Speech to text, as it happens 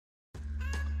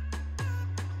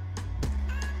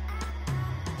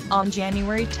On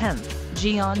January 10,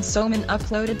 Jeon Somin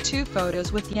uploaded 2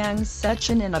 photos with Yang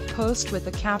Sechan in a post with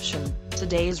the caption,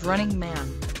 "Today's Running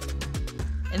Man."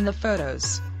 In the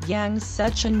photos, Yang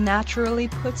Sechan naturally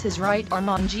puts his right arm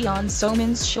on Jeon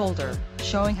Somin's shoulder,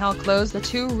 showing how close the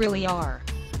two really are.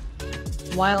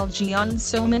 While Jeon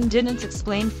Somin didn't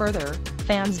explain further,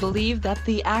 fans believe that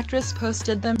the actress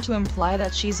posted them to imply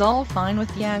that she's all fine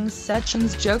with Yang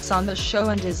Sechan's jokes on the show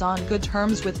and is on good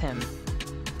terms with him.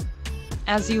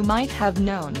 As you might have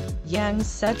known, Yang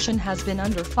Sechan has been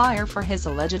under fire for his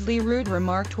allegedly rude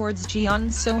remark towards Jeon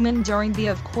Somin during the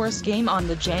Of Course game on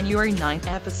the January 9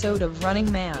 episode of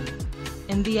Running Man.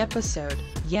 In the episode,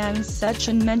 Yang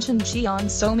Sechan mentioned Jeon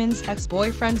Somin's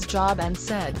ex-boyfriend's job and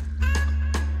said,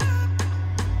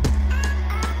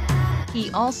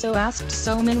 he also asked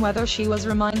Somin whether she was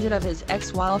reminded of his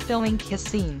ex while filming kiss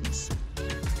scenes.